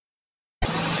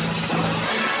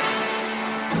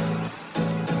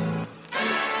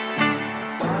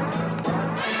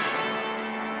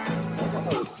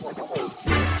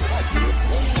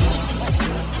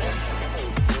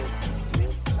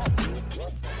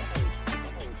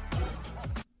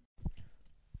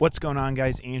What's going on,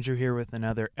 guys? Andrew here with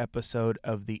another episode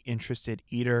of The Interested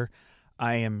Eater.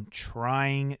 I am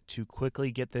trying to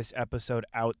quickly get this episode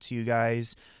out to you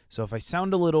guys. So if I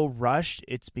sound a little rushed,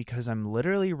 it's because I'm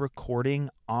literally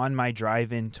recording on my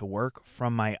drive-in to work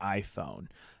from my iPhone.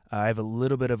 I have a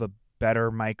little bit of a better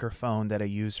microphone that I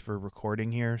use for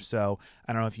recording here. So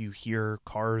I don't know if you hear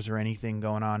cars or anything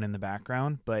going on in the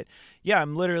background, but yeah,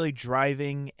 I'm literally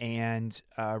driving and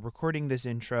recording this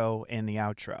intro and the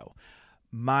outro.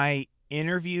 My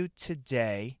interview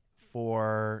today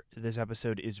for this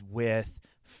episode is with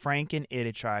Frank and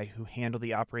Ittichai, who handle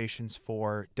the operations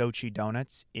for Dochi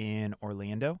Donuts in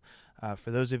Orlando.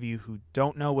 For those of you who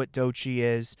don't know what Dochi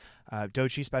is,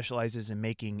 Dochi specializes in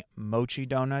making Mochi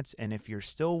donuts. And if you're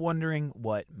still wondering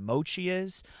what Mochi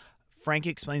is, Frank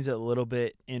explains it a little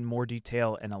bit in more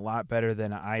detail and a lot better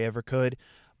than I ever could.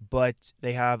 But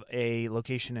they have a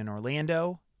location in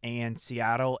Orlando and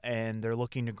Seattle, and they're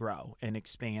looking to grow and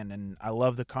expand. And I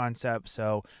love the concept,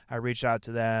 so I reached out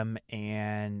to them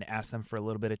and asked them for a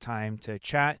little bit of time to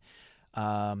chat.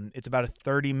 It's about a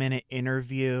 30-minute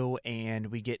interview,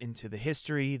 and we get into the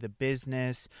history, the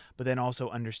business, but then also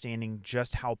understanding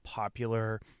just how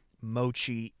popular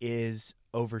Mochi is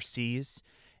overseas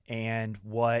and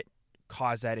what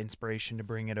caused that inspiration to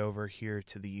bring it over here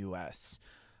to the U.S.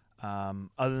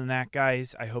 Other than that,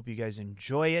 guys, I hope you guys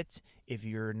enjoy it. If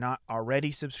you're not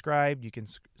already subscribed, you can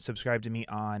subscribe to me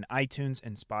on iTunes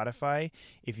and Spotify.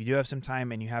 If you do have some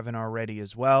time and you haven't already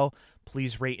as well,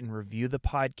 please rate and review the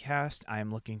podcast. I am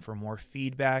looking for more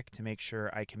feedback to make sure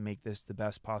I can make this the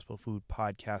best possible food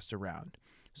podcast around.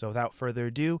 So without further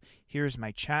ado, here's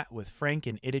my chat with Frank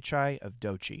and Ittichai of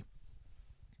Dochi.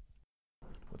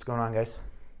 What's going on, guys?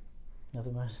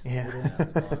 Nothing much. Yeah.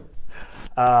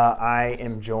 I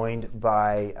am joined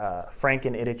by Frank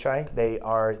and Ittichai. They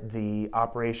are the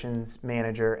operations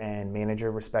manager and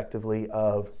manager, respectively,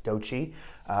 of Dochi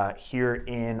here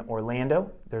in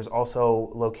Orlando. There's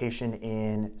also location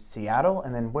in Seattle,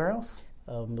 and then where else?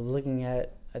 I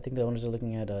think the owners are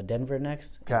looking at Denver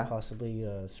next, okay, and possibly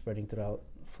spreading throughout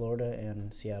Florida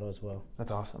and Seattle as well. That's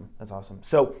awesome.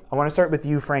 So I want to start with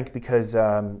you, Frank, because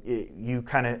you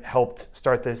kind of helped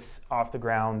start this off the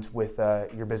ground with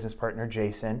your business partner,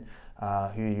 Jason,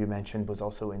 who you mentioned was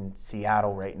also in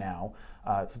Seattle right now.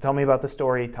 So tell me about the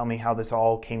story. Tell me how this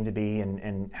all came to be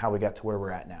and how we got to where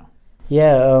we're at now.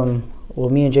 Yeah, well,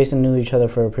 me and Jason knew each other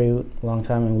for a pretty long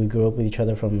time, and we grew up with each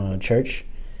other from church.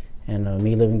 And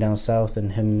me living down south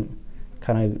and him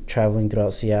kind of traveling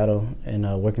throughout Seattle and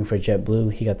working for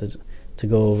JetBlue, he got to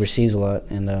go overseas a lot,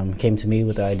 and came to me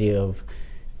with the idea of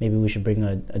maybe we should bring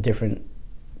a different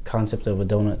concept of a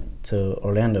donut to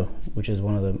Orlando, which is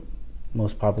one of the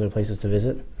most popular places to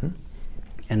visit. Mm-hmm.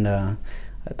 And I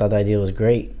thought the idea was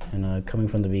great, and coming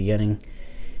from the beginning,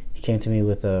 he came to me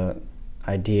with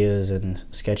ideas and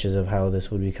sketches of how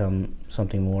this would become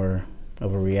something more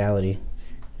of a reality,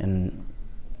 and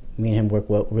me and him work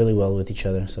really well with each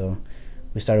other. So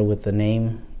we started with the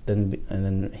name, and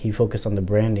then he focused on the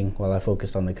branding while I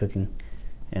focused on the cooking,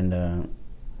 and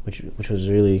which was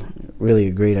really, really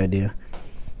a great idea.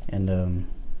 And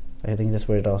I think that's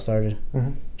where it all started.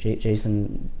 Mm-hmm.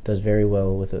 Jason does very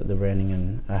well with the branding,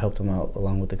 and I helped him out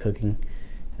along with the cooking.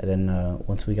 And then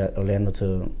once we got Orlando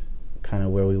to kind of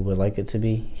where we would like it to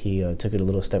be, he took it a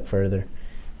little step further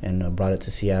and brought it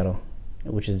to Seattle,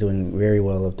 which is doing very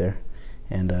well up there.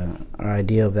 And our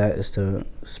idea of that is to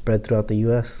spread throughout the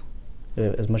U.S.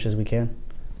 As much as we can.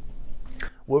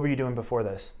 What were you doing before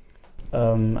this?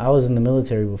 I was in the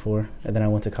military before, and then I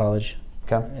went to college.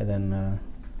 Okay. And then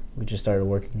we just started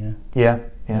working, Yeah.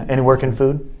 Any work in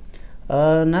food?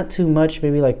 Not too much,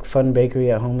 maybe like fun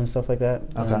bakery at home and stuff like that.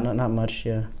 Okay. Not much,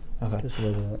 yeah. Okay. Just a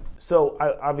little bit. So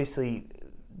obviously,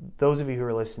 those of you who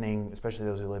are listening, especially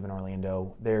those who live in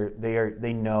Orlando,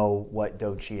 they know what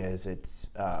Dochi is. It's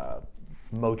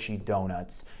Mochi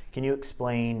donuts. Can you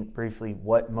explain briefly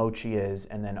what Mochi is,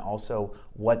 and then also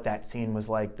what that scene was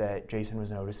like that Jason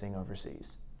was noticing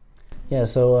overseas? Yeah,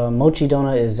 so Mochi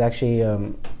donut is actually,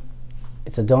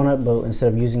 it's a donut, but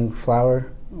instead of using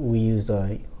flour, we used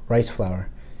rice flour.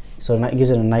 So it gives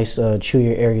it a nice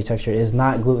chewy, airy texture. It is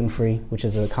not gluten-free, which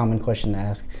is a common question to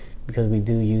ask, because we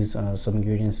do use some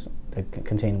ingredients that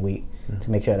contain wheat to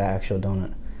make it an actual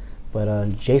donut.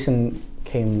 But Jason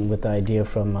came with the idea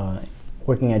from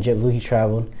working at JetBlue. He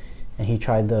traveled and he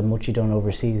tried the Mochi donut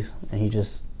overseas, and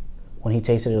when he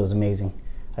tasted it, it was amazing.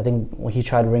 I think when he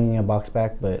tried bringing a box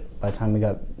back, but by the time we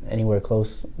got anywhere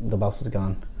close, the box was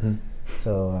gone.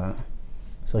 So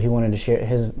he wanted to share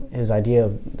his idea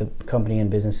of the company and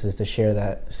businesses to share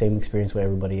that same experience with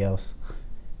everybody else,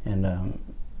 and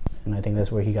I think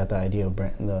that's where he got the idea of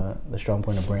the strong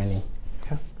point of branding.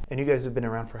 Okay. And you guys have been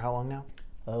around for how long now?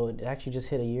 Oh, it actually just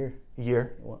hit a year.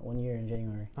 Year? 1 year in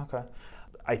January. Okay.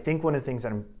 I think one of the things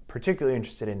that I'm particularly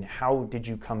interested in, how did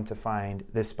you come to find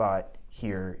this spot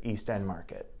here, East End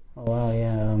Market? Oh, wow,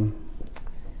 yeah.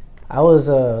 I was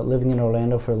living in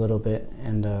Orlando for a little bit,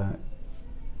 and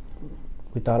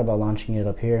we thought about launching it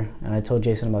up here. And I told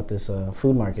Jason about this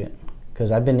food market, because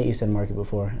I've been to East End Market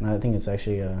before, and I think it's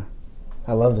actually,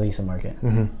 I love the East End Market.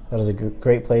 Mm-hmm. That was a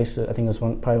great place. I think it was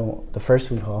probably the first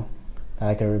food hall that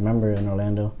I can remember in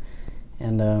Orlando.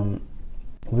 And I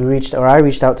reached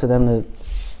out to them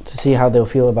to see how they'll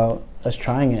feel about us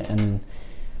trying it. And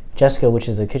Jessica, which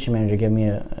is the kitchen manager, gave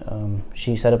me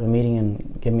she set up a meeting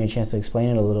and gave me a chance to explain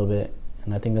it a little bit.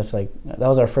 And I think that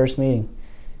was our first meeting,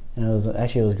 and it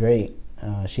was great.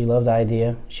 She loved the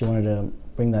idea. She wanted to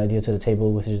bring the idea to the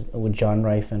table with John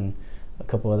Rife and a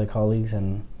couple other colleagues,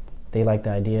 and they liked the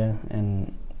idea,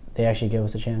 and they actually gave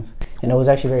us a chance. And it was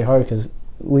actually very hard because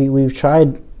we've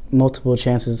tried multiple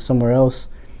chances somewhere else,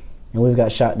 and we've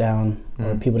got shot down,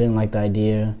 or people didn't like the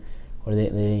idea, or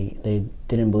they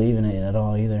didn't believe in it at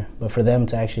all either. But for them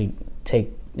to actually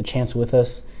take the chance with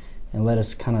us and let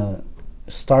us kind of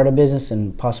start a business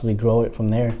and possibly grow it from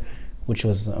there, which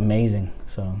was amazing.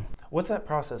 So, what's that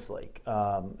process like?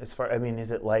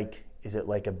 Is it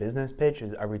like a business pitch?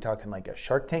 Are we talking like a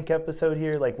Shark Tank episode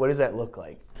here? Like, what does that look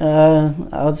like?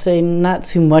 I would say not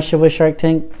too much of a Shark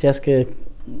Tank. Jessica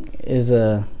is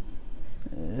a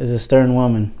stern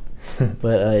woman,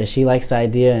 but if she likes the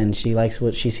idea and she likes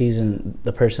what she sees in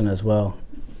the person as well,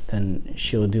 then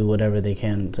she'll do whatever they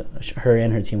can. Her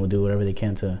and her team will do whatever they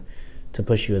can to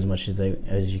push you as much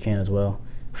as you can as well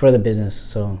for the business.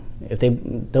 So if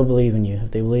they'll believe in you.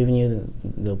 If they believe in you,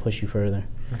 they'll push you further.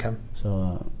 Okay.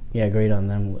 So yeah, great on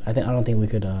them. I don't think we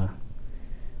could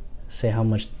say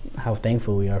how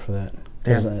thankful we are for that.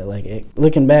 Because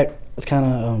looking back, it's kind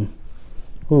of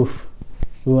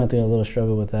we went through a little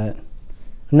struggle with that.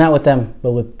 Not with them,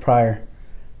 but with prior.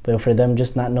 But for them,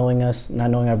 just not knowing us, not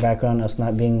knowing our background, us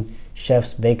not being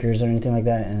chefs, bakers, or anything like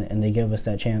that, and they give us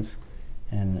that chance.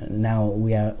 And now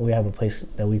we have a place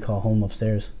that we call home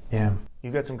upstairs. Yeah.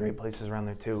 You've got some great places around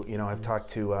there too. You know, I've talked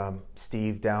to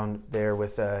Steve down there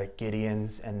with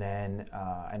Gideon's, and then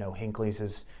I know Hinckley's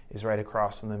is right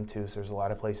across from them too. So there's a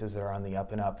lot of places that are on the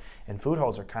up and up, and food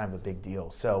halls are kind of a big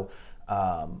deal. So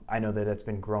I know that's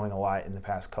been growing a lot in the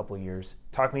past couple of years.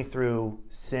 Talk me through,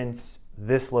 since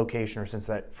this location or since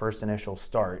that first initial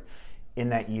start, in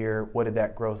that year, what did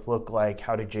that growth look like?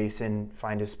 How did Jason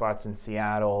find his spots in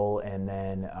Seattle, and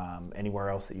then anywhere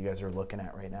else that you guys are looking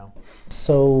at right now?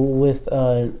 So with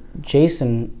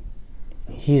Jason,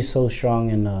 he's so strong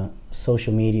in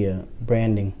social media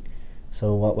branding.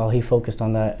 So while he focused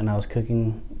on that, and I was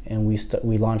cooking, and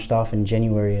we launched off in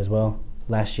January as well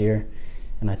last year,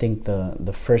 and I think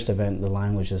the first event, the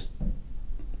line was just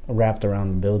wrapped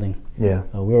around the building. Yeah,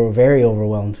 we were very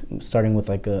overwhelmed, starting with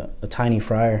like a tiny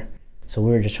fryer. So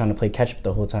we were just trying to play catch up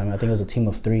the whole time. I think it was a team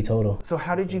of 3 total. So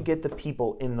how did you get the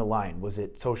people in the line? Was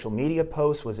it social media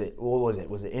posts? What was it?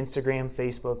 Was it Instagram,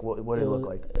 Facebook? What did it look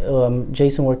like?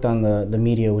 Jason worked on the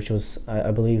media, which was,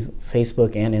 I believe,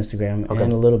 Facebook and Instagram,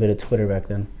 and a little bit of Twitter back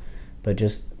then. But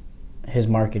just his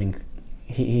marketing.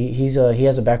 He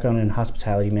has a background in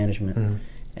hospitality management.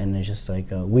 And it's just like,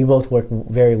 we both work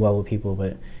very well with people,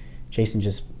 but Jason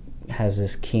just has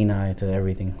this keen eye to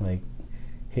everything. Like,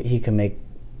 he can make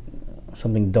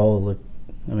something dull look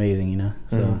amazing, you know.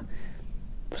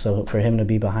 So for him to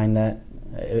be behind that,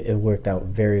 it worked out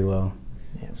very well.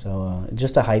 Yeah. So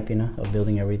just the hype, you know, of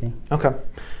building everything. Okay.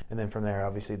 And then from there,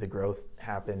 obviously, the growth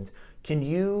happened. Can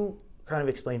you kind of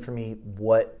explain for me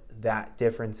what that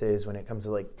difference is when it comes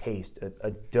to like taste,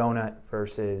 a donut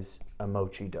versus a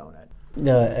mochi donut?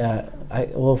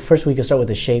 Well, first we can start with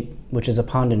the shape, which is a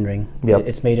pounding ring. Yep.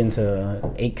 It's made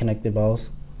into 8 connected balls,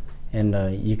 and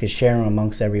you could share them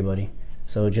amongst everybody.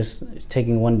 So just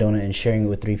taking one donut and sharing it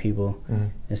with 3 people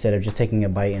instead of just taking a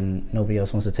bite and nobody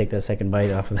else wants to take that second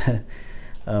bite off of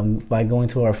that. By going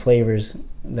to our flavors,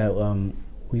 that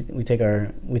we take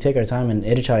our time, and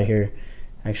Ittichai here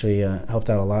actually helped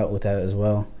out a lot with that as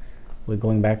well. We're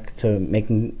going back to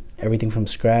making everything from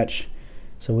scratch.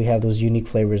 So we have those unique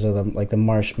flavors of like the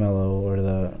marshmallow or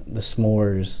the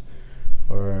s'mores,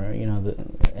 or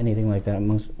anything like that.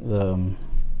 Amongst the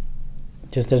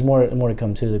just there's more to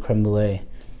come too, the creme brulee.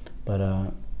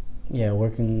 But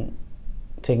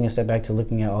taking a step back to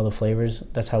looking at all the flavors.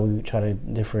 That's how we try to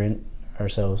differentiate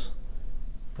ourselves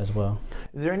as well.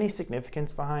 Is there any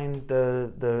significance behind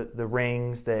the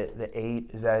rings, the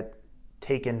 8? Is that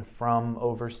taken from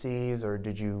overseas, or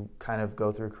did you kind of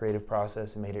go through a creative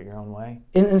process and made it your own way?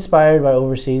 Inspired by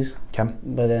overseas. Okay.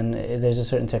 But then there's a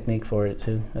certain technique for it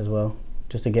too, as well,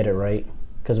 just to get it right.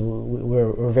 Because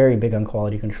we're very big on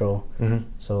quality control. Mm-hmm.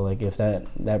 So like if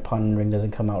that pawn ring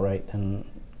doesn't come out right, then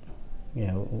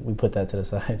we put that to the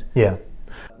side. Yeah.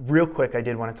 Real quick, I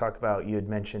did want to talk about, you had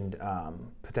mentioned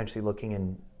potentially looking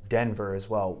in Denver as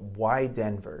well. Why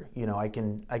Denver? I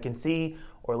can see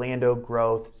Orlando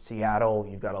growth, Seattle.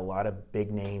 You've got a lot of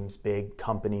big names, big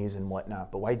companies, and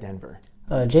whatnot. But why Denver?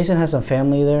 Jason has some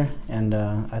family there, and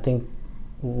I think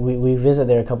we visit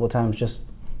there a couple of times just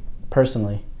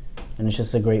personally, and it's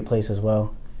just a great place as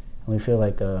well. And we feel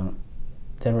like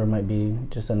Denver might be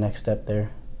just the next step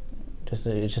there.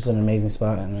 It's just an amazing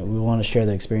spot, and we want to share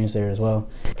the experience there as well.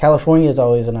 California is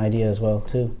always an idea as well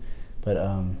too, but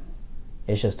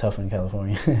it's just tough in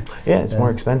California. Yeah, it's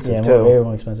more expensive too. Very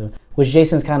more expensive, which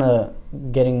Jason's kind of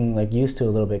getting like used to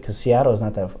a little bit, because Seattle is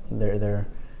not that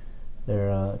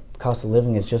their cost of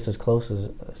living is just as close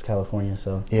as California.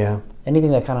 So yeah,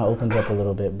 anything that kind of opens up a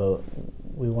little bit, but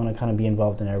we want to kind of be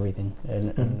involved in everything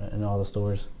in all the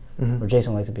stores. Mm-hmm. Or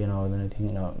Jason likes to be involved in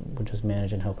anything. We'll just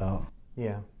manage and help out.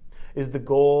 Yeah. Is the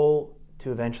goal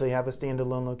to eventually have a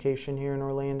standalone location here in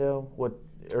Orlando?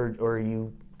 Or are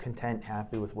you content,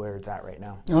 happy with where it's at right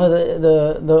now? No,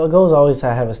 the goal is always to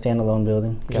have a standalone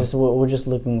building. Okay. We're just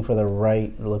looking for the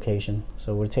right location.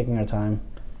 So we're taking our time.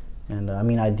 And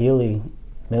ideally,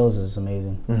 Mills is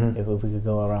amazing. Mm-hmm. If we could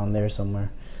go around there somewhere.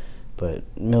 But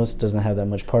Mills doesn't have that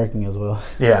much parking as well.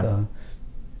 Yeah. So,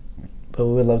 but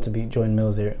we would love to join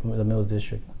Mills there, the Mills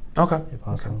district. Okay. If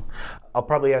possible. Okay. I'll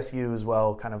probably ask you as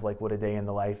well, kind of like what a day in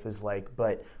the life is like.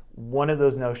 But one of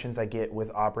those notions I get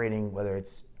with operating, whether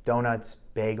it's donuts,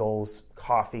 bagels,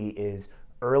 coffee, is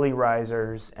early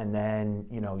risers, and then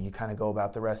you kind of go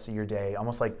about the rest of your day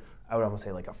almost like, I would almost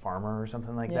say like a farmer or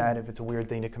something like that, if it's a weird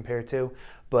thing to compare to.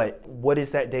 But what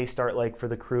does that day start like for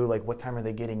the crew? Like, what time are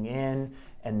they getting in?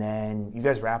 And then you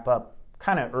guys wrap up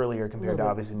kind of earlier compared to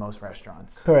obviously most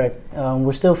restaurants. Correct.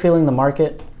 We're still feeling the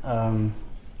market,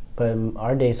 but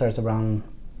our day starts around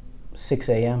 6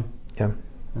 a.m. Okay.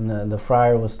 And the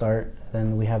fryer will start.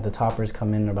 Then we have the toppers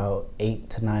come in about 8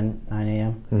 to 9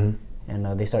 a.m. Mm-hmm.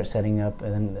 And they start setting up.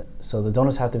 And then so the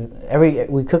donuts have to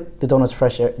we cook the donuts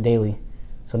fresh daily.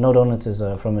 So no donuts is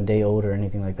from a day old or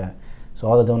anything like that. So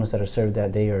all the donuts that are served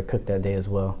that day are cooked that day as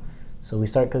well. So we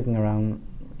start cooking around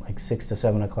like 6 to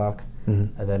 7 o'clock.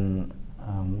 Mm-hmm. And then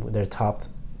they're topped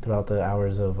throughout the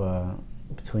hours of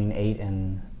between 8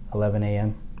 and 11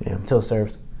 a.m. Until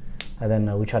served. And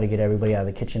then we try to get everybody out of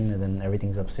the kitchen, and then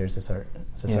everything's upstairs to start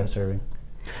serving.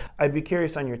 I'd be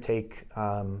curious on your take,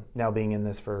 now being in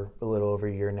this for a little over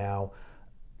a year now.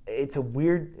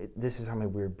 This is how my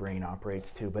weird brain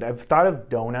operates too, but I've thought of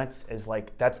donuts as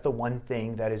like, that's the one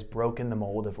thing that has broken the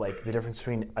mold of like the difference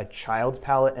between a child's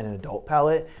palate and an adult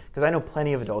palate. Because I know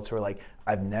plenty of adults who are like,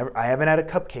 I haven't had a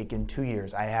cupcake in 2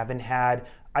 years. I haven't had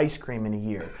ice cream in a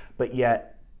year. But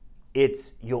yet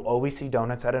you'll always see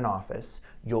donuts at an office.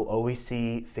 You'll always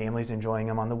see families enjoying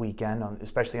them on the weekend,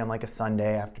 especially on like a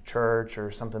Sunday after church or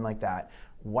something like that.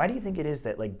 Why do you think it is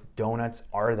that like donuts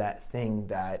are that thing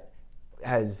that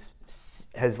has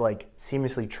like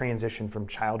seamlessly transitioned from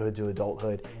childhood to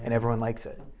adulthood, and everyone likes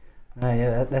it?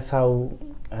 That's how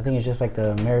I think it's just like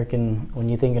the American. When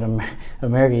you think of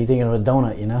America, you think of a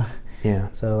donut, Yeah.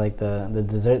 So like the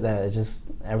dessert that is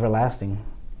just everlasting,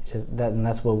 and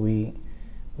that's what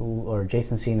or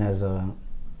Jason's seen as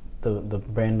the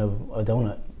brand of a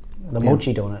donut, the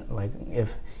Mochi donut. Like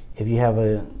if you have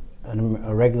a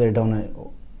regular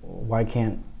donut, why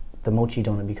can't the Mochi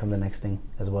donut become the next thing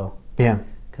as well? Yeah.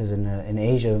 Because in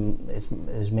Asia, it's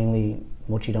mainly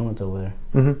Mochi donuts over there.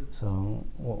 Mm-hmm. So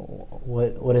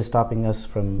what is stopping us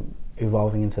from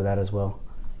evolving into that as well,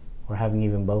 or having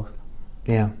even both?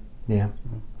 Yeah.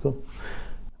 Cool.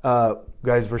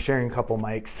 Guys, we're sharing a couple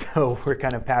mics, so we're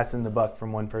kind of passing the buck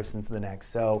from one person to the next.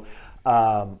 So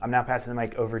I'm now passing the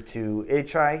mic over to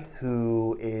Ittichai,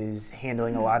 who is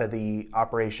handling a lot of the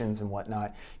operations and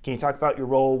whatnot. Can you talk about your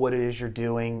role, what it is you're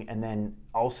doing, and then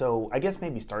also, I guess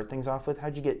maybe start things off with,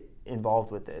 how'd you get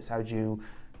involved with this? How'd you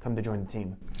come to join the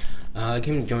team? I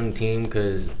came to join the team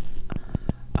because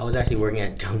I was actually working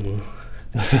at Tomu.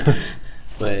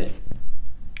 But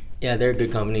yeah, they're a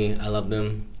good company. I love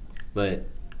them. But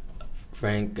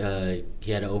Frank,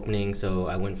 he had an opening, so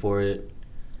I went for it.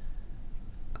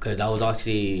 Because I was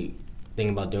actually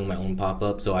thinking about doing my own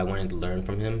pop-up, so I wanted to learn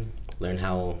from him, learn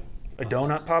how... A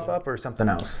donut pop-up or something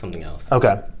else? Something else.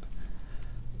 Okay.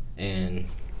 And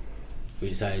we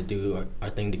decided to do our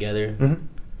thing together. Mm-hmm.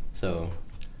 So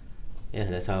yeah,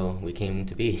 that's how we came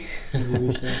to be.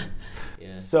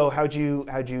 Yeah. So how'd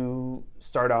you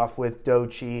start off with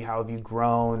Dochi? How have you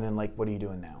grown, and like what are you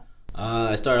doing now?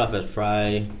 I started off as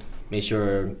fry, made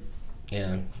sure,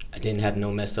 yeah, I didn't have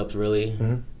no mess ups really,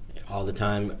 all the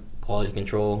time, quality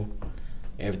control,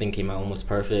 everything came out almost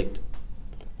perfect,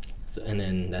 so, and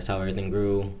then that's how everything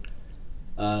grew.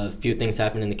 A few things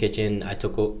happened in the kitchen. I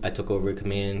took over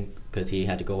command because he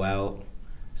had to go out,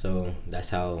 so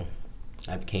that's how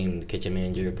I became the kitchen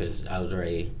manager because I was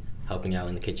already helping out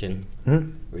in the kitchen,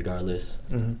 regardless.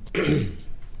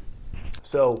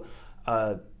 So,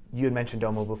 you had mentioned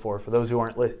Domo before. For those who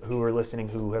who are listening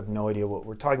who have no idea what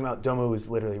we're talking about, Domo is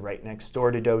literally right next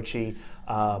door to Dochi.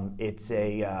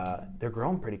 They're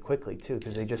growing pretty quickly too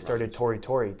because they just started Tori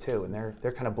too, and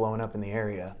they're kind of blowing up in the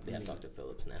area. They have Dr.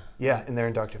 Phillips now. Yeah, and they're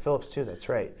in Dr. Phillips too. That's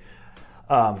right.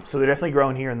 So they're definitely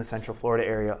growing here in the Central Florida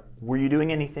area. Were you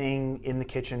doing anything in the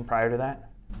kitchen prior to that?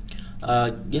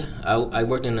 Yeah, I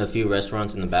worked in a few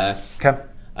restaurants in the back. Okay.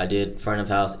 I did front of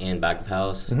house and back of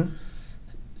house.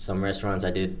 Some restaurants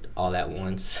I did all at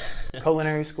once.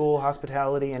 Culinary school,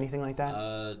 hospitality, anything like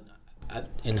that?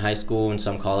 In high school and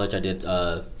some college, I did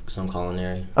some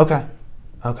culinary. Okay.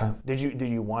 Did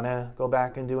you want to go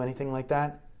back and do anything like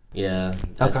that? Yeah,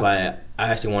 that's why I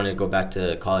actually wanted to go back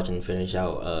to college and finish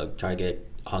out, try to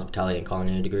get hospitality and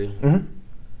culinary degree.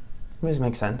 Always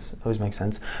makes sense.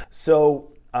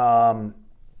 So,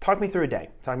 talk me through a day.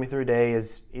 Talk me through a day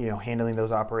as handling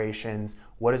those operations.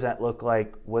 What does that look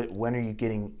like? When are you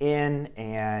getting in,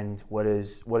 and what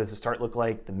does the start look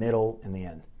like? The middle and the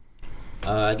end.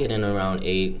 I get in around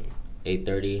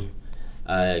 8:30.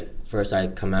 First, I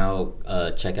come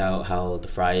out, check out how the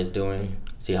fry is doing,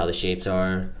 see how the shapes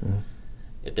are.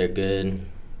 If they're good,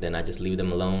 then I just leave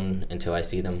them alone until I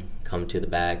see them come to the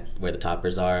back where the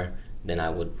toppers are. Then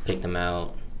I would pick them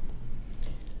out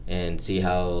and see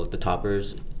how the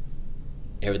toppers,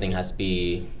 everything has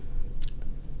to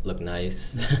look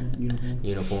nice,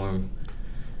 uniform.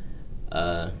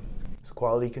 So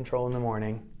quality control in the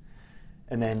morning,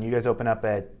 and then you guys open up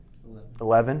at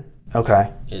 11?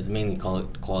 Okay. It's mainly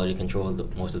quality control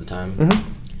most of the time,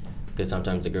 because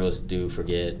sometimes the girls do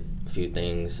forget a few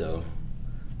things, so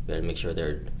we gotta make sure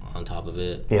they're on top of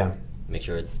it. Yeah. Make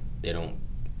sure they don't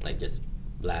just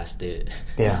blast it.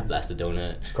 Yeah. Blast the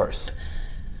donut. Of course.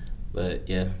 But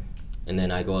yeah, and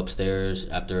then I go upstairs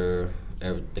after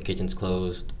the kitchen's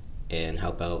closed and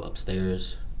help out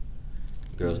upstairs.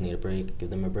 Girls need a break, give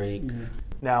them a break.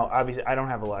 Now, obviously, I don't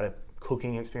have a lot of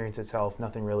cooking experience itself,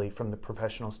 nothing really from the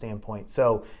professional standpoint.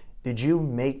 So, did you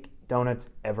make donuts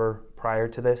ever prior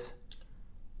to this?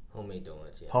 Homemade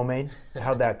donuts, yeah. Homemade?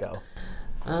 How'd that go?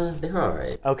 They're all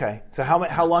right. Okay. So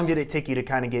how long did it take you to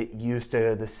kind of get used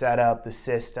to the setup, the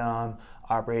system,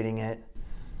 operating it?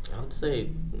 I would say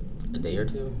a day or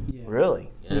two. Yeah.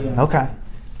 Really? Yeah. Okay.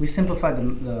 We simplified the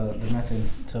method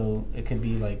so it could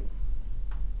be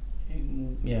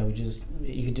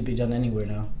it could be done anywhere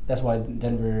now. That's why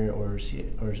Denver or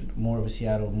more of a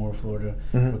Seattle, more Florida,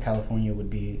 or California would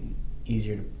be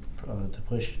easier to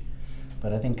push.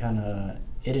 But I think kind of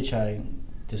Ittichai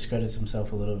discredits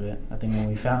himself a little bit. I think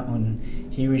when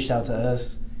he reached out to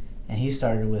us and he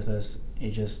started with us,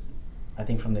 I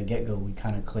think from the get-go we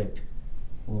kind of clicked.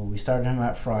 Well, we started him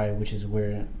at fry, which is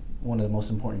where one of the most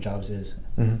important jobs is,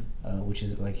 which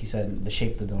is, like he said, the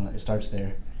shape of the donut. It starts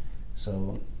there.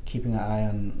 So keeping an eye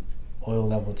on oil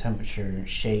level, temperature,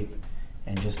 shape,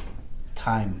 and just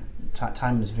time.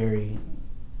 Time is very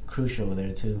crucial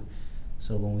there too.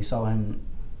 So when we saw him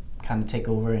kind of take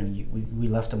over and we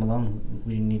left him alone,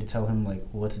 we didn't need to tell him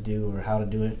what to do or how to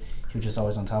do it. He was just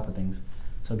always on top of things.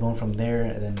 So going from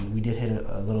there, then we did hit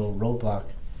a little roadblock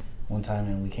one time,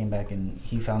 and we came back and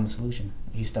he found the solution.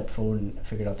 He stepped forward and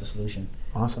figured out the solution.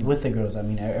 Awesome. With the girls, I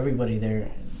mean, everybody there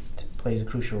plays a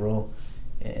crucial role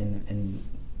in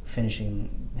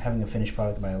having a finished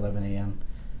product by 11 a.m.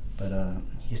 But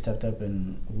he stepped up,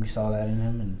 and we saw that in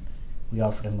him, and we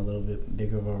offered him a little bit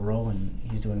bigger of a role, and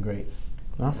he's doing great.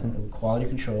 Awesome. Quality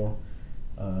control,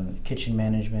 kitchen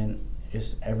management,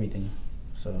 just everything.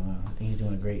 So I think he's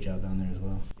doing a great job down there as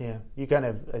well. Yeah, you kind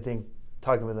of, I think,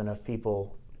 talking with enough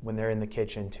people, when they're in the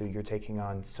kitchen too, you're taking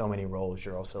on so many roles.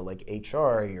 You're also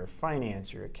HR, you're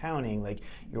finance, you're accounting,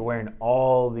 you're wearing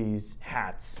all these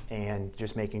hats and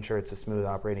just making sure it's a smooth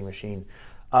operating machine.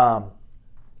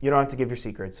 You don't have to give your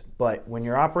secrets, but when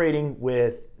you're operating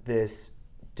with this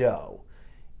dough,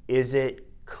 is it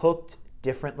cooked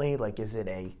differently? Is it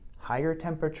a higher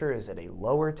temperature? Is it a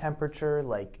lower temperature?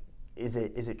 Is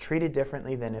it treated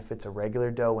differently than if it's a regular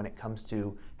dough when it comes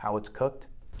to how it's cooked?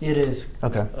 It is.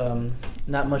 Okay.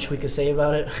 Not much we could say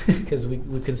about it because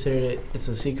we considered it's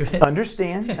a secret.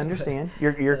 Understand.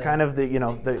 You're kind of the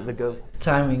the go.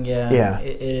 Timing, yeah. Yeah.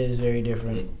 It is very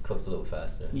different. It cooks a little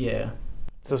faster. Yeah.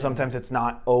 So sometimes it's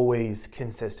not always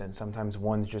consistent. Sometimes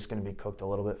one's just going to be cooked a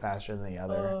little bit faster than the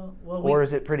other. Or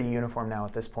is it pretty uniform now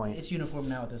at this point? It's uniform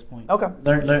now at this point. Okay.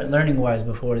 Learning wise,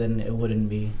 before then it wouldn't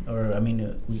be. Or I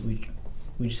mean,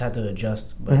 we just had to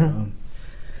adjust, but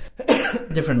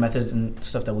different methods and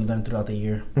stuff that we learned throughout the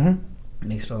year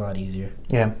makes it a lot easier.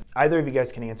 Yeah. Either of you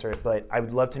guys can answer it, but I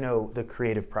would love to know the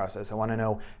creative process. I want to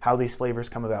know how these flavors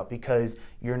come about, because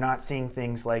you're not seeing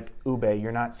things like ube,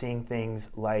 you're not seeing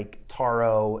things like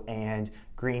taro and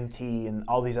green tea and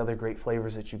all these other great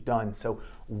flavors that you've done. So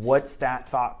what's that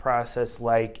thought process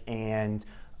like, and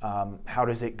how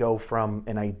does it go from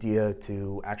an idea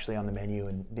to actually on the menu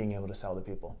and being able to sell to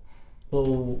people?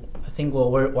 Well, I think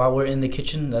while we're in the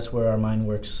kitchen, that's where our mind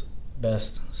works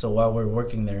best. So while we're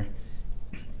working there,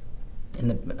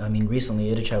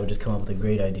 recently Ittichai would just come up with a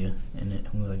great idea, and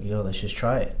we're like, yo, let's just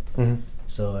try it. Mm-hmm.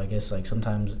 So I guess like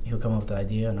sometimes he'll come up with an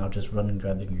idea, and I'll just run and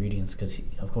grab the ingredients, because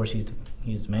of course he's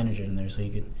the manager in there, so he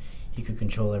could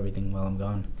control everything while I'm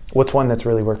gone. What's one that's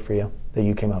really worked for you that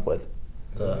you came up with?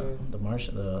 The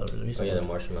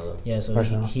marshmallow. Yeah, so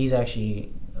he's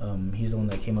actually he's the one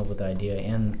that came up with the idea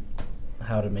and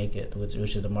how to make it,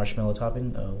 which is the marshmallow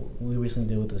topping. We recently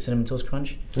did it with the Cinnamon Toast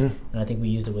Crunch, and I think we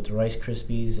used it with the Rice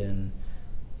Krispies and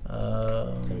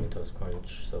Cinnamon Toast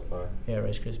Crunch so far. Yeah,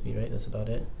 Rice Krispie, right? That's about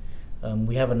it.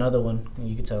 We have another one,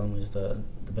 you could tell him, is the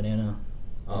banana.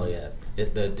 Oh yeah,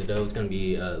 the dough is gonna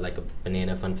be like a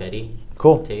banana funfetti.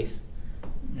 Cool taste.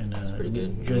 And it's pretty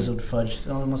good. Drizzled fudge. It's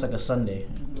almost like a sundae.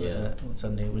 Yeah.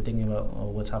 Sundae. We're thinking about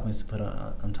what toppings to put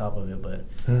on top of it, but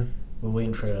we're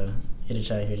waiting for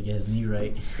Ittichai here to get his knee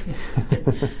right.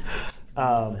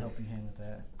 A helping hand with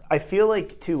that. I feel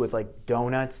like too with like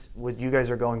donuts, what you guys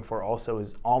are going for also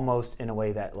is almost in a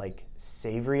way that like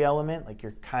savory element. Like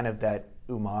you're kind of that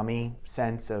umami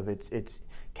sense of it's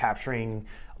capturing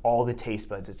all the taste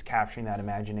buds, it's capturing that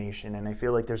imagination, and I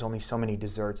feel like there's only so many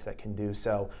desserts that can do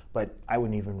so, but I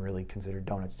wouldn't even really consider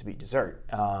donuts to be dessert.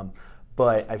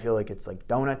 But I feel like it's like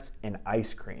donuts and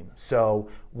ice cream. So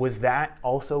was that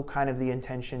also kind of the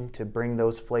intention, to bring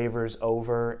those flavors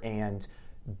over and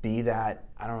be that,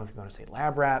 I don't know if you want to say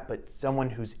lab rat, but someone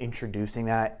who's introducing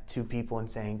that to people and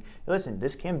saying, listen,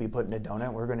 this can be put in a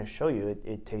donut, we're going to show you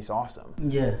it tastes awesome.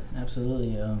 Yeah,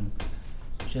 absolutely.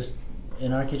 Just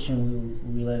in our kitchen,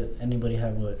 we let anybody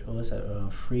have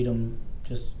freedom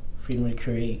to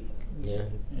create. Yeah.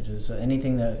 Just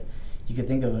anything that you could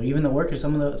think of. Even the workers,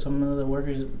 some of the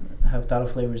workers have thought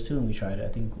of flavors too, and we tried it. I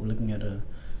think we're looking at a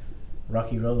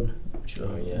Rocky Road, which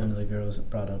one of the girls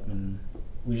brought up, and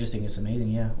we just think it's amazing.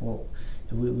 Yeah, well,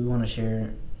 we want to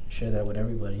share that with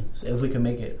everybody. So if we can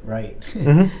make it right,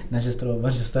 not just throw a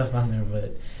bunch of stuff on there,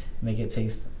 but make it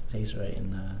taste right,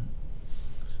 and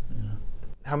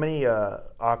How many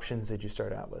options did you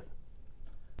start out with?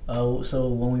 So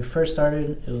when we first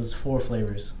started, it was 4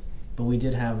 flavors, but we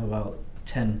did have about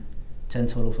 10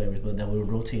 total flavors, but that we would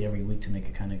rotate every week to make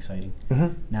it kind of exciting.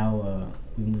 Now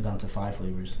we moved on to 5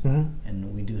 flavors,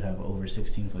 and we do have over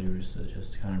 16 flavors to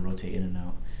just kind of rotate in and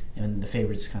out, and the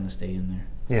favorites kind of stay in there.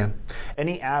 Yeah.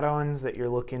 Any add-ons that you're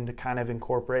looking to kind of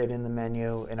incorporate in the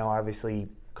menu? You know, obviously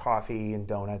coffee and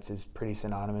donuts is pretty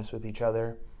synonymous with each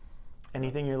other.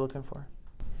 Anything you're looking for?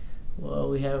 Well,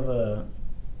 we have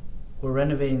we're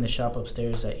renovating the shop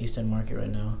upstairs at East End Market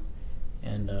right now,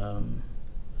 and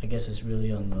I guess it's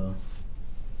really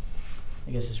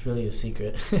a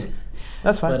secret.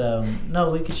 That's fine. But no,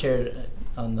 we could share it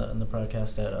on the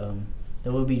podcast that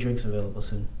there will be drinks available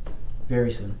soon,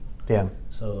 very soon. Yeah.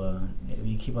 So if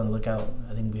you keep on the lookout,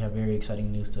 I think we have very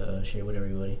exciting news to share with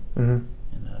everybody, and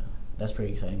that's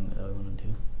pretty exciting that we want to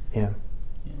do. Yeah.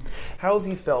 How have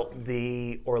you felt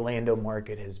the Orlando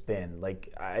market has been?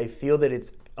 Like, I feel that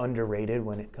it's underrated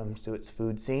when it comes to its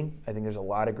food scene. I think there's a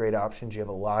lot of great options. You have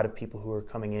a lot of people who are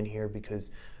coming in here because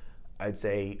I'd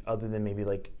say, other than maybe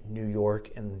like New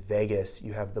York and Vegas,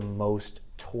 you have the most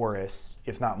tourists,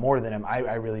 if not more than them.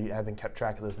 I really haven't kept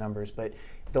track of those numbers, but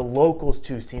the locals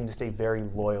too seem to stay very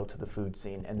loyal to the food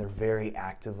scene, and they're very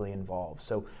actively involved.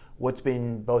 So what's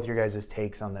been both your guys'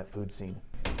 takes on that food scene?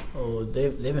 Oh,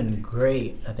 they've been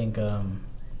great. I think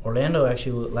Orlando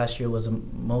actually last year was the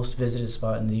most visited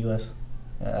spot in the U.S.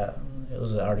 It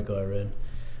was an article I read,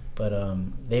 but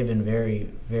they've been very,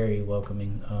 very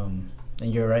welcoming.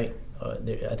 And you're right.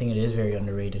 I think it is very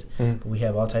underrated. But we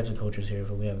have all types of cultures here.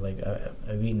 We have like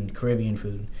I've eaten Caribbean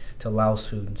food, to Laos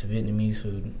food, to Vietnamese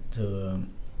food, to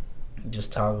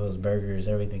just tacos, burgers,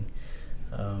 everything.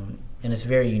 And it's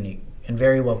very unique. and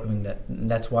very welcoming.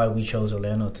 That's why we chose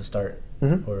Orlando to start,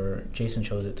 Mm-hmm. or Jason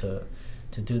chose it to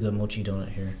do the Mochi donut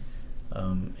here,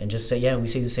 and just say we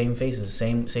see the same faces,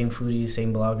 same foodies,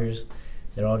 same bloggers.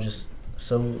 They're all just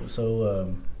so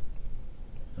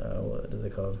what is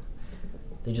it called?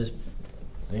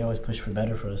 They always push for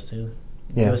better for us too.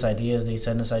 Yeah. Give us ideas. They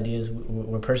send us ideas.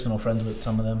 We're personal friends with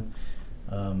some of them,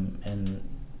 and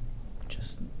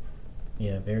just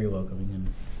very welcoming. And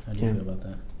how do you feel about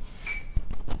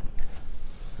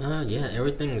that? Yeah,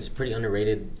 everything is pretty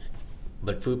underrated,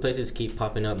 but food places keep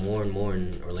popping up more and more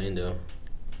in Orlando.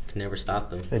 To never stop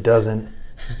them. It doesn't.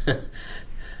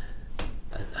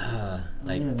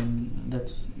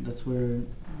 That's where.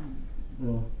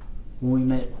 Well, when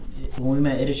we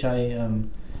met Ittichai,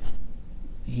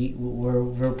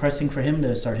 we're pressing for him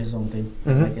to start his own thing.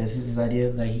 Mm-hmm. Like that's his idea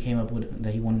that he came up with,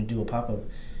 that he wanted to do a pop up,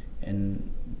 and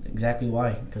exactly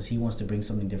why, because he wants to bring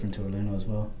something different to Orlando as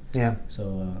well. Yeah.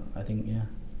 So I think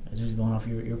just going off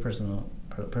your personal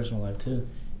life too,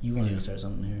 you wanted to start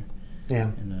something here.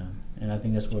 Yeah. And I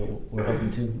think that's what we're hoping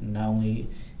too. Not only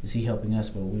is he helping us,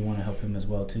 but we want to help him as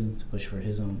well too, to push for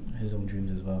his own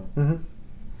dreams as well. Mm-hmm.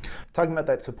 Talking about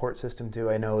that support system too,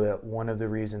 I know that one of the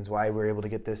reasons why we're able to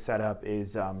get this set up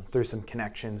is through some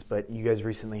connections, but you guys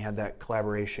recently had that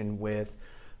collaboration with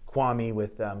Kwame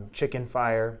with Chicken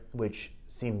Fire, which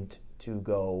seemed to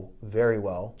go very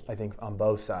well, I think, on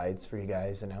both sides for you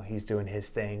guys, and now he's doing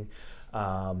his thing.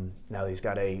 Now he's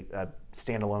got a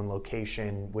standalone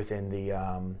location within the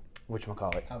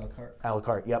whatchamacallit? A la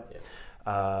carte, yep.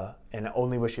 Yeah. And I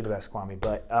only wish you the best, Kwame.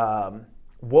 But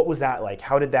what was that like?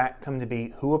 How did that come to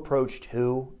be? Who approached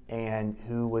who? And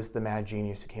who was the mad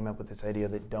genius who came up with this idea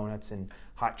that donuts and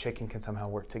hot chicken can somehow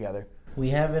work together? We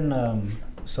haven't,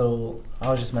 so I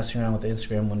was just messing around with the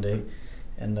Instagram one day,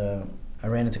 and I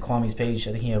ran into Kwame's page.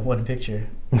 I think he had one picture.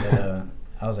 But,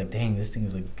 I was like, dang, this thing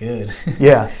look good.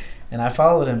 Yeah. And I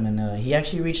followed him, and he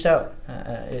actually reached out.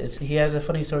 He has a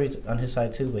funny story on his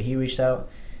side too, but he reached out,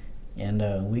 and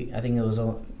I think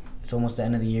it's almost the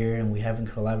end of the year, and we haven't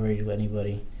collaborated with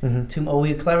anybody. Mm-hmm.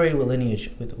 We collaborated with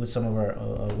Lineage with some of our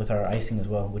with our icing as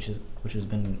well, which has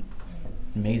been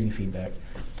amazing feedback.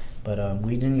 But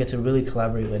we didn't get to really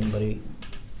collaborate with anybody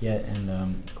yet,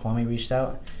 and Kwame reached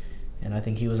out, and I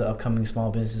think he was an upcoming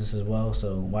small business as well.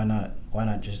 So why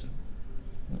not just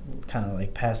kind of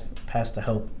like pass the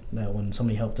help, that when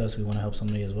somebody helped us, we want to help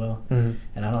somebody as well. Mm-hmm.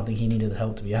 And I don't think he needed the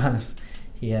help, to be honest.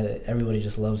 Everybody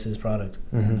just loves his product,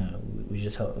 mm-hmm. and we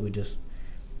just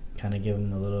kind of give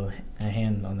him a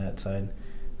hand on that side.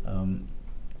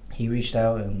 He reached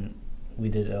out, and we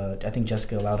did. I think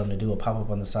Jessica allowed him to do a pop up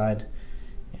on the side,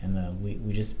 and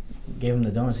we just gave him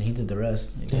the donuts, and he did the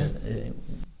rest.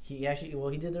 He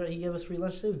gave us free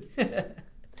lunch too.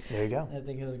 There you go. I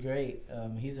think it was great.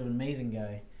 He's an amazing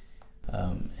guy,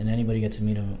 and anybody gets to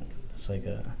meet him, it's like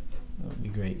it'll be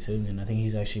great too. And I think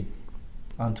he's actually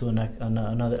onto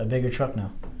a bigger truck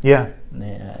now. Yeah.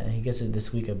 And he gets it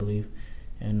this week, I believe.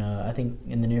 And I think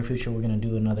in the near future we're gonna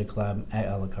do another collab at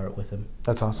a la carte with him.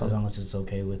 That's awesome. As long as it's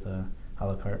okay with a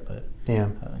la carte, but yeah.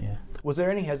 Yeah. Was there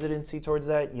any hesitancy towards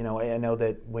that? You know, I know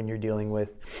that when you're dealing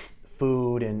with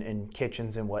food and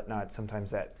kitchens and whatnot,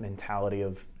 sometimes that mentality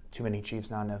of too many chiefs,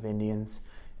 not enough Indians,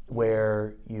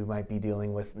 where you might be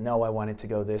dealing with, no, I want it to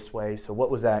go this way. So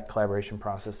what was that collaboration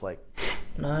process like?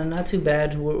 No, not too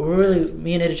bad. We're really,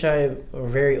 me and Ittichai are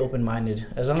very open-minded.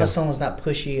 As long as someone's not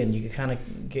pushy, and you can kind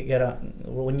of get out,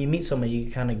 when you meet somebody,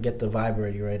 you kind of get the vibe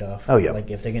already right off. Oh, yeah.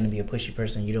 Like if they're going to be a pushy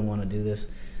person, you don't want to do this.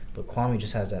 But Kwame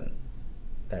just has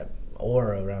that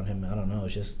aura around him. I don't know.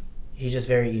 He's just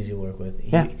very easy to work with.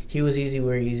 He was easy,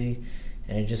 we're easy,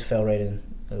 and it just fell right in.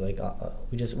 Like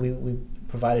we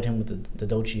provided him with the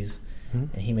Dochis,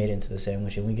 mm-hmm. and he made it into the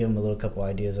sandwich, and we give him a couple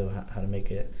ideas of how to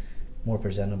make it more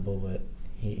presentable, but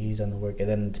he's done the work. And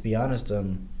then, to be honest,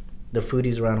 the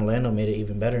foodies around Orlando made it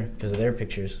even better because of their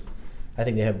pictures. I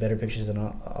think they have better pictures than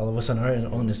all of us on our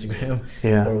own Instagram.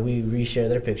 Yeah. Or we reshare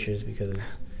their pictures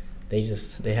because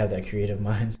they have that creative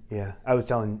mind. Yeah. I was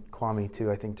telling Kwame too,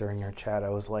 I think during our chat, I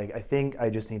was like, I think I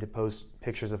just need to post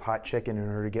pictures of hot chicken in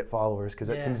order to get followers, because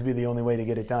that seems to be the only way to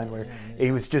get it done. Where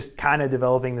he was just kind of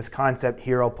developing this concept,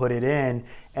 here, I'll put it in,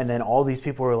 and then all these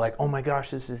people were like, oh my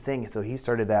gosh, this is the thing. So he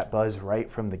started that buzz right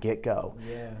from the get-go.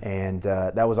 Yeah. And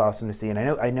that was awesome to see. And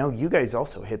I know you guys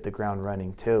also hit the ground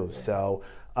running too. Yeah. So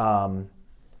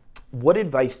what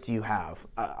advice do you have?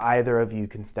 Either of you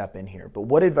can step in here, but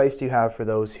what advice do you have for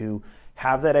those who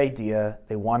have that idea,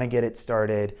 they want to get it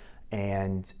started,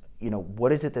 and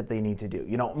what is it that they need to do?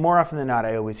 More often than not,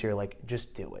 I always hear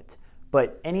just do it.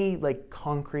 But any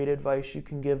concrete advice you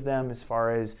can give them as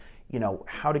far as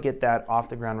how to get that off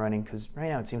the ground running, because right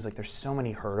now it seems like there's so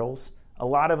many hurdles. A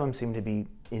lot of them seem to be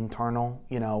internal.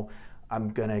 I'm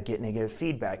going to get negative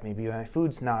feedback. Maybe my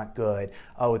food's not good.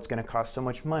 Oh, it's going to cost so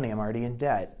much money. I'm already in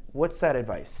debt. What's that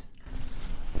advice?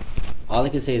 All I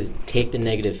can say is take the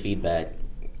negative feedback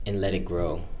and let it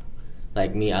grow.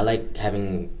 Like me, I like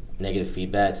having negative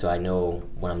feedback so I know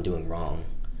what I'm doing wrong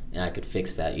and I could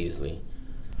fix that easily.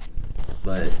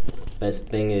 But best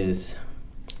thing is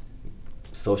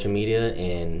social media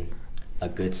and a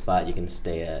good spot you can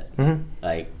stay at. Mm-hmm.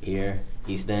 Like here,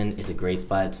 East End is a great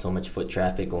spot. So much foot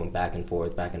traffic going back and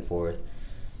forth.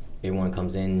 Everyone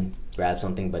comes in, grabs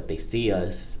something, but they see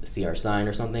us, see our sign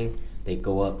or something. They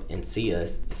go up and see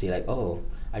us, see like, oh,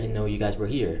 I didn't know you guys were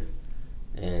here.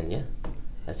 And yeah,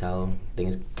 that's how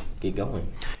things get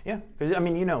going. Yeah, because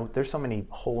there's so many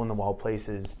hole-in-the-wall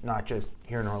places, not just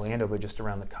here in Orlando, but just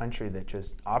around the country that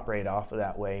just operate off of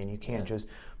that way, and you can't just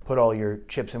put all your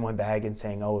chips in one bag and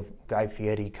saying, oh, if Guy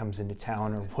Fieri comes into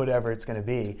town or whatever it's going to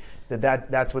be,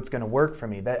 that's what's going to work for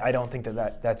me. I don't think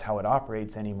that's how it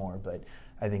operates anymore, but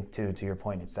I think, to your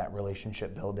point, it's that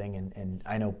relationship building, and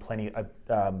I know plenty.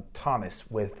 Thomas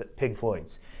with Pig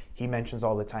Floyd's, he mentions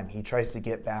all the time, he tries to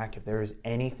get back, if there is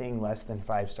anything less than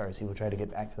 5 stars, he will try to get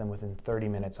back to them within 30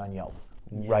 minutes on Yelp,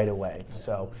 right away.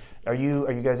 So are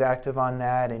you guys active on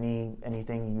that?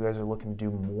 Anything you guys are looking to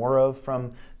do more of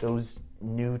from those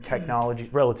new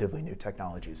technologies, relatively new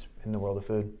technologies in the world of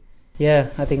food? Yeah,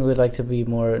 I think we'd like to be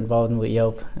more involved with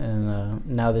Yelp, and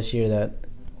now this year that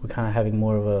we're kind of having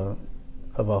more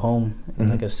of a home and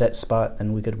like a set spot,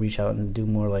 and we could reach out and do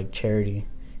more like charity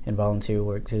and volunteer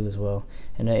work too as well,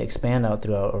 and expand out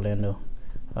throughout Orlando.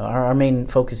 Our main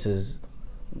focus is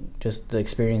just the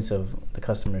experience of the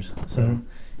customers, so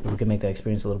if we could make that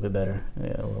experience a little bit better,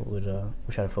 we'll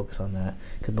try to focus on that.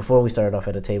 Because before we started off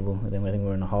at a table, and then I think we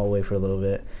were in the hallway for a little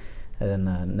bit, and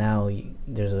then now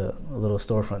there's a little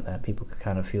storefront that people could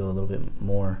kind of feel a little bit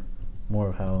more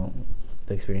of how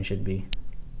the experience should be.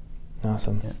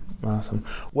 Awesome. Yeah. Awesome.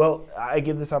 Well, I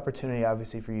give this opportunity,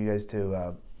 obviously, for you guys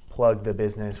to plug the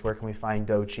business. Where can we find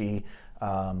Dochi?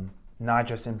 Not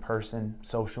just in person,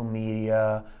 social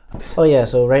media. Oh, yeah.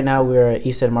 So right now we're at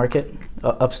East End Market,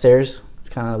 upstairs. It's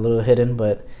kind of a little hidden,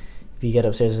 but if you get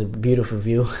upstairs, it's a beautiful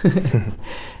view.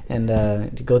 And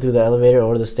to go through the elevator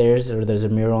or the stairs, or there's a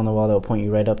mirror on the wall that will point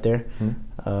you right up there.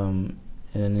 And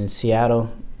then in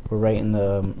Seattle, we're right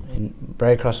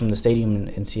right across from the stadium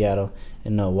in Seattle,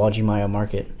 in Wajimaya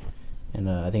Market, and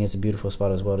I think it's a beautiful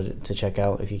spot as well to check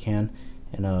out if you can.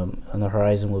 And on the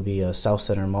horizon will be South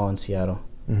Center Mall in Seattle,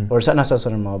 or not South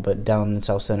Center Mall, but down in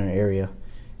South Center area,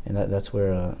 and that's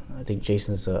where I think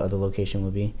Jason's other location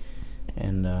will be,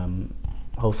 and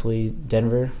hopefully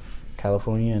Denver,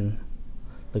 California, and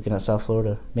looking at South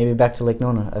Florida, maybe back to Lake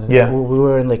Nona. Yeah, we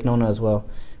were in Lake Nona as well,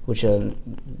 which they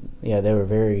were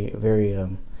very,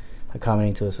 very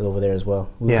accommodating to us over there as well.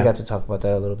 We forgot to talk about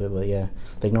that a little bit, but yeah,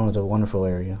 Lake Nona is a wonderful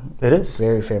area. It is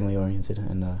very family oriented,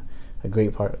 and a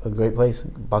great place.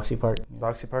 Boxy Park.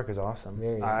 Boxy Park is awesome.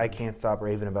 Very I can't stop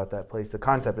raving about that place. The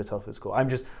concept itself is cool. I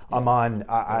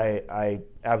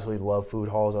absolutely love food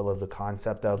halls. I love the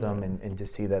concept of them, and to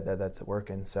see that's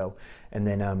working. So, and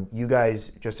then you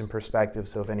guys, just in perspective,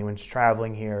 so if anyone's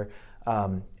traveling here,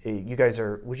 you guys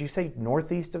are, would you say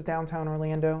northeast of downtown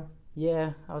Orlando?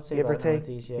 Yeah, I would say give or about take.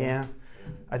 Northeast, Yeah.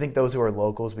 I think those who are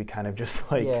locals, we kind of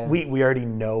just we already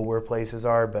know where places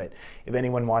are, but if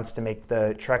anyone wants to make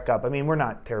the trek up, I mean, we're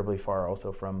not terribly far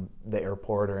also from the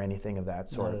airport or anything of that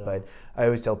sort, but I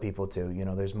always tell people too,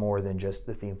 there's more than just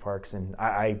the theme parks, and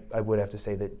I would have to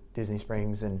say that Disney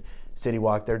Springs and City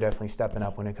Walk, they're definitely stepping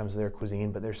up when it comes to their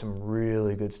cuisine, but there's some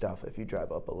really good stuff if you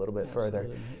drive up a little bit further.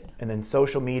 And then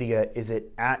social media, is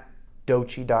it at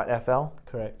Dochi.fl?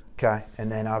 Correct. Okay,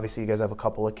 and then obviously you guys have a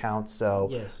couple accounts. So,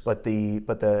 yes. But the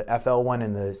FL one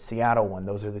and the Seattle one,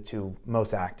 those are the two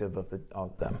most active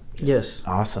of them. Yes.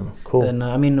 Awesome. Cool. And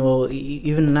I mean, well,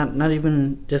 even not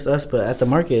even just us, but at the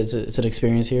market, it's an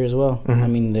experience here as well. I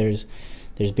mean, there's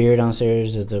beer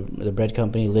downstairs. There's the bread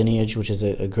company Lineage, which is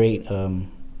a great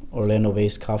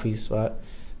Orlando-based coffee spot.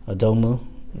 Domu.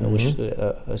 Which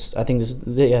I think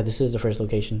this is the first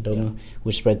location, Domu,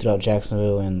 which spread throughout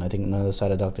Jacksonville and I think on the other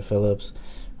side of Dr. Phillips.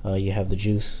 You have the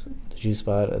juice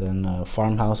spot, and then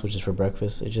Farmhouse, which is for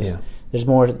breakfast. It just there's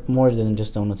more than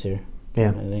just donuts here.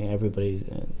 Yeah, I think everybody,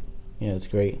 it's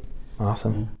great.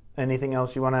 Awesome. Yeah. Anything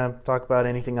else you want to talk about?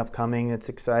 Anything upcoming that's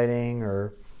exciting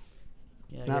or?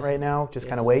 Not right now. Just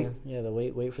kind of wait. Yeah,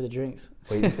 wait for the drinks.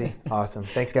 Wait and see. Awesome.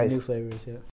 Thanks, guys. New flavors.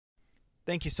 Yeah.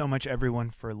 Thank you so much,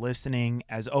 everyone, for listening.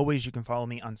 As always, you can follow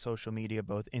me on social media,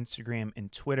 both Instagram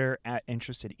and Twitter, at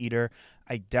Interested Eater.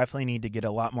 I definitely need to get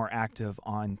a lot more active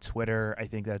on Twitter. I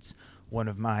think that's one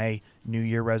of my New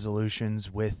Year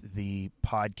resolutions with the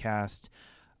podcast.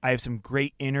 I have some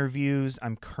great interviews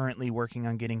I'm currently working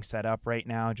on getting set up right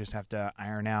now. Just have to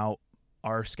iron out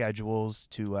our schedules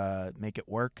to make it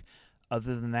work.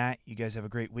 Other than that, you guys have a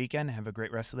great weekend. Have a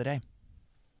great rest of the day.